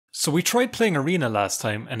So we tried playing Arena last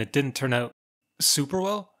time and it didn't turn out super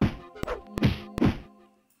well.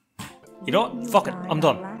 You know what? Fuck it. I'm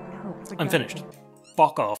done. I'm finished.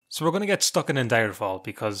 Fuck off. So we're going to get stuck in Daggerfall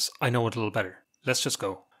because I know it a little better. Let's just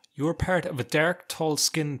go. You're part of a dark,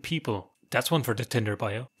 tall-skinned people. That's one for the Tinder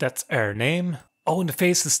bio. That's our name. Oh, and the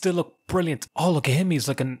faces still look brilliant. Oh, look at him. He's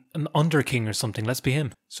like an underking or something. Let's be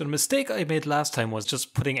him. So the mistake I made last time was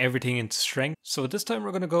just putting everything into strength. So this time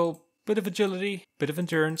we're going to go bit of agility, bit of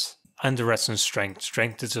endurance, and the rest in strength.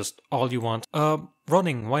 Strength is just all you want.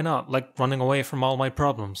 Running, why not? Like running away from all my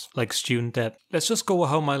problems, like student debt. Let's just go with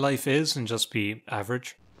how my life is and just be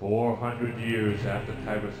average. 400 years after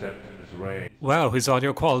Tiber Septimus' reign. Wow, his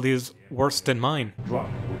audio quality is worse than mine.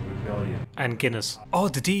 Drunk with rebellion. And Guinness. Oh,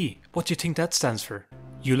 the D. What do you think that stands for?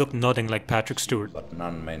 You look nothing like Patrick Stewart. But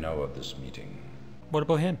none may know of this meeting. What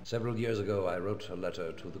about him? Several years ago, I wrote a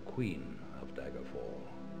letter to the Queen of Daggerfall.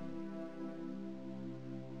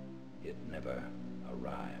 It never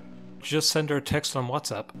arrived. Just send her a text on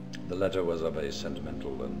WhatsApp. The letter was of a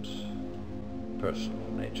sentimental and personal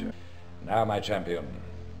nature. Now, my champion,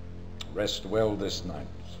 rest well this night.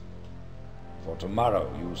 For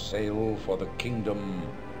tomorrow you sail for the kingdom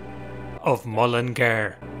of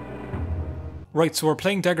Mullingar. Right, so we're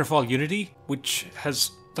playing Daggerfall Unity, which has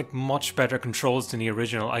like much better controls than the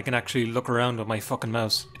original. I can actually look around with my fucking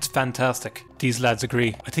mouse. It's fantastic. These lads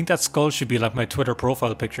agree. I think that skull should be like my Twitter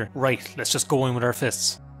profile picture. Right, let's just go in with our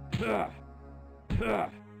fists. I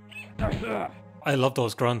love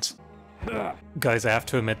those grunts. Guys, I have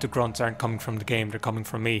to admit the grunts aren't coming from the game, they're coming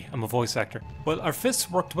from me. I'm a voice actor. Well, our fists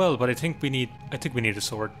worked well, but I think we need a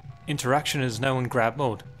sword. Interaction is now in grab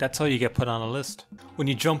mode. That's how you get put on a list. When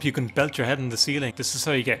you jump, you can belt your head in the ceiling. This is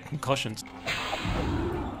how you get concussions.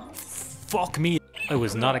 Fuck me. I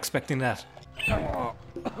was not expecting that.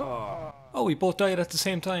 Oh, we both died at the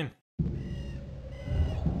same time.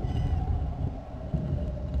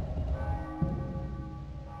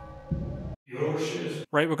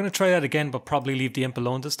 Right, we're going to try that again, but probably leave the imp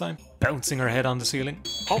alone this time. Bouncing her head on the ceiling.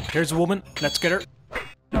 Oh, here's a woman. Let's get her.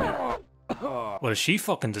 Well, she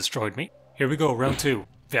fucking destroyed me. Here we go, round 2.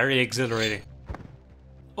 Very exhilarating.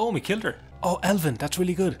 Oh, we killed her. Oh, Elvin, that's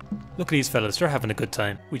really good. Look at these fellas, they're having a good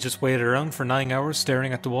time. We just waited around for 9 hours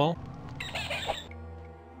staring at the wall.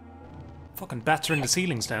 Fucking bats are in the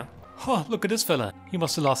ceilings now. Huh, look at this fella. He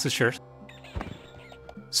must have lost his shirt.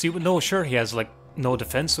 See, with no shirt he has like no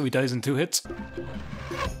defense, so he dies in 2 hits.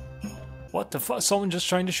 What the fuck? Someone just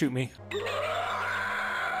trying to shoot me.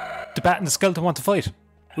 The bat and the skeleton want to fight.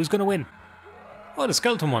 Who's gonna win? Oh, the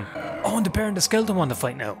skeleton won. Oh, and the bear and the skeleton want to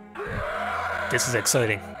fight now. This is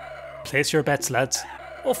exciting. Place your bets, lads.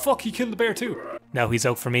 Oh fuck, he killed the bear too. Now he's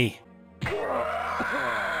out for me.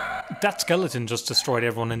 That skeleton just destroyed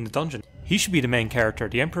everyone in the dungeon. He should be the main character.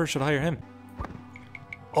 The Emperor should hire him.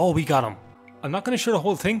 Oh, we got him. I'm not gonna show the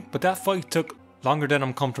whole thing, but that fight took longer than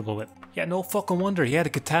I'm comfortable with. Yeah, no fucking wonder, he had a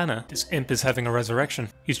katana. This imp is having a resurrection.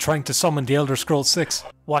 He's trying to summon the Elder Scrolls 6.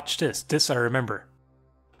 Watch this, this I remember.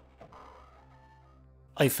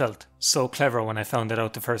 I felt so clever when I found it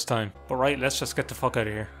out the first time. But right, let's just get the fuck out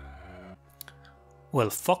of here. Well,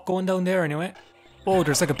 fuck going down there anyway. Oh,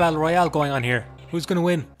 there's like a battle royale going on here. Who's gonna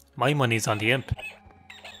win? My money's on the imp.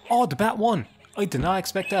 Oh, the bat won. I did not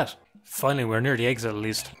expect that. Finally, we're near the exit at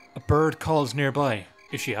least. A bird calls nearby.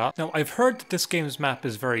 Is she hot? Now, I've heard that this game's map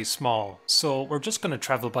is very small, so we're just going to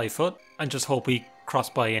travel by foot and just hope we cross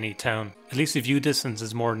by any town. At least the view distance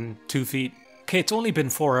is more than 2 feet. Okay, it's only been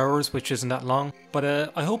 4 hours, which isn't that long,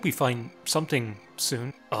 but I hope we find something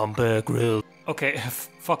soon. Bear Grill. Okay,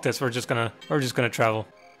 fuck this, we're just gonna travel.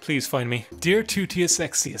 Please find me. Dear Tutius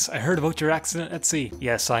Sexius, I heard about your accident at sea.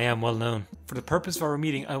 Yes, I am well known. For the purpose of our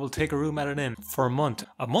meeting, I will take a room at an inn for a month.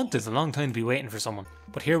 A month is a long time to be waiting for someone.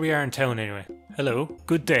 But here we are in town anyway. Hello,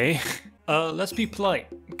 good day. Let's be polite.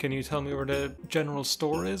 Can you tell me where the general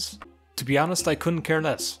store is? To be honest, I couldn't care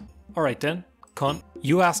less. Alright then, cunt.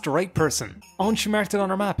 You asked the right person. Oh, she marked it on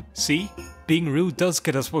her map. See? Being rude does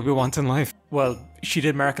get us what we want in life. Well, she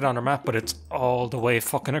did mark it on her map, but it's all the way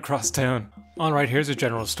fucking across town. Alright, here's a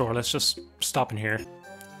general store. Let's just stop in here.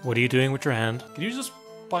 What are you doing with your hand? Can you just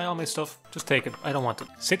buy all my stuff? Just take it. I don't want it.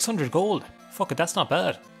 600 gold. Fuck it, that's not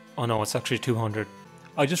bad. Oh no, it's actually 200.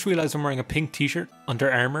 I just realized I'm wearing a pink t-shirt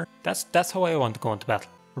under armor. That's how I want to go into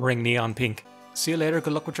battle. Wearing neon pink. See you later,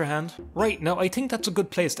 good luck with your hand. Right, now I think that's a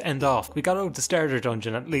good place to end off. We got out of the starter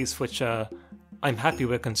dungeon at least, which I'm happy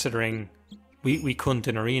with considering we couldn't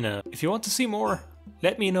in arena. If you want to see more,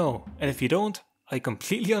 let me know. And if you don't, I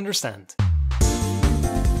completely understand.